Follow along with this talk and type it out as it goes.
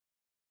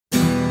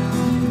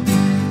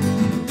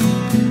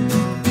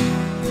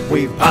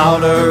We've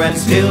powder and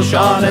steel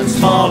shot and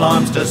small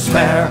arms to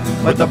spare,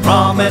 with the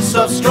promise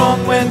of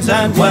strong winds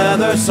and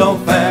weather so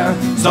fair.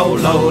 So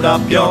load up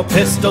your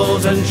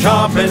pistols and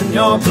sharpen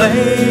your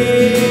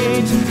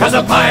blades, 'cause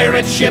a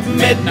pirate ship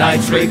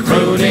Midnight's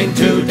recruiting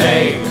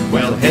today.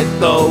 We'll hit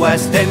the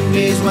West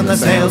Indies when the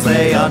sails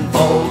they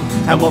unfold,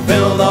 and we'll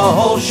fill the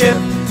whole ship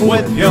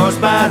with pure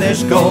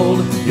Spanish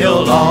gold.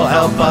 You'll all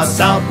help us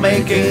out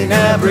making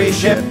every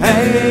ship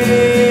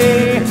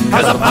pay,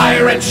 'cause a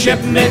pirate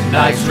ship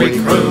Midnight's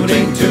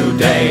recruiting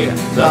today.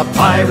 The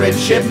pirate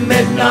ship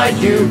Midnight,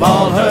 you've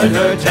all heard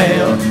her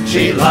tale.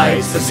 She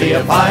likes to see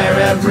a fire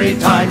every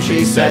time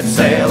she sets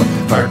sail.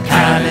 Her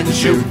cannons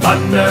shoot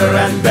thunder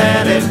and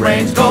then it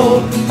rains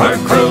gold. Her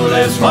crew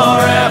lives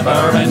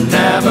forever and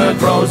never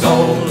grows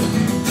old.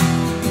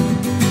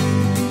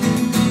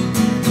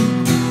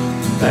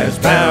 There's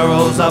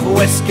barrels of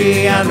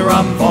whiskey and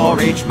rum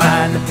for each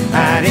man,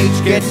 and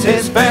each gets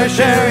his fair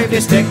share if you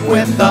stick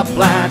with the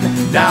plan.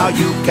 Now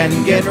you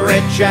can get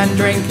rich and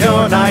drink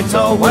your nights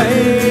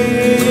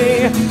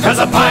away, 'cause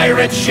a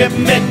pirate ship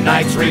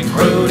Midnight's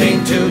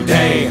recruiting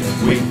today.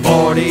 We've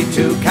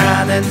 42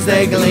 cannons,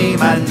 they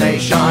gleam and they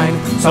shine,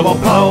 so we'll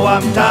blow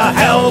them to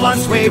hell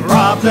once we've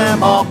robbed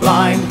them all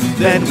blind.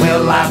 Then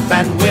we'll laugh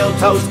and we'll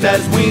toast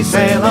as we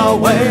sail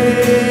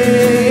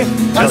away,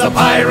 'cause a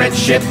pirate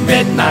ship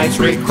Midnight's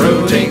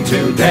recruiting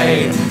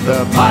today.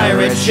 The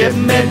pirate ship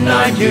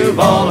Midnight, you've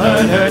all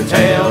heard her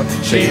tale.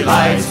 She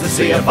likes to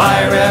see a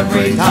fire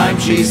every time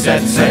she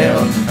sets sail.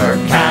 Her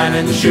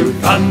cannons shoot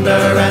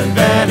thunder and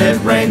then it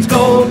rains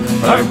gold.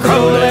 Her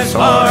crew lives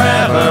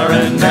forever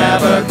and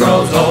never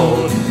grows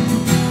old.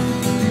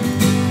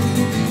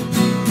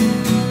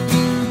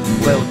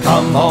 We'll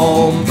come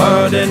home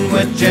burdened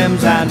with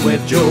gems and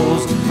with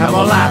jewels, and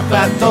we'll laugh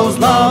at those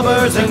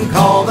lovers and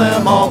call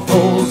them all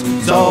fools.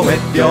 So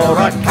if you're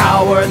a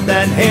coward,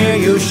 then here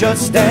you should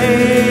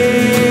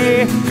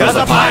stay, 'cause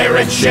a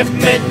pirate ship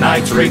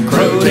Midnight's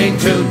recruiting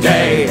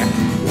today.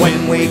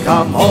 When we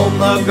come home,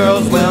 the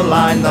girls will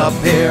line the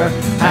pier,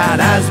 and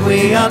as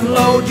we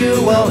unload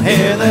you, we'll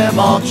hear them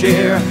all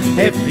cheer.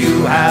 If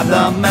you have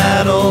the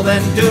medal,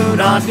 then do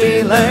not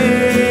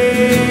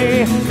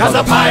delay, 'cause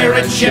a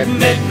pirate ship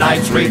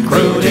Midnight's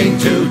recruiting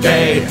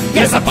today.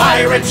 Yes, a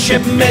pirate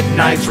ship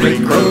Midnight's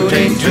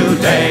recruiting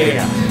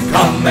today.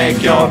 Come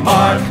make your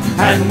mark,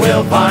 and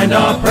we'll find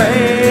our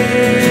prey,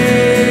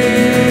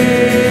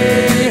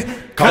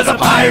 'cause a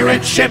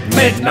pirate ship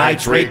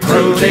Midnight's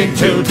recruiting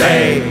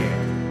today.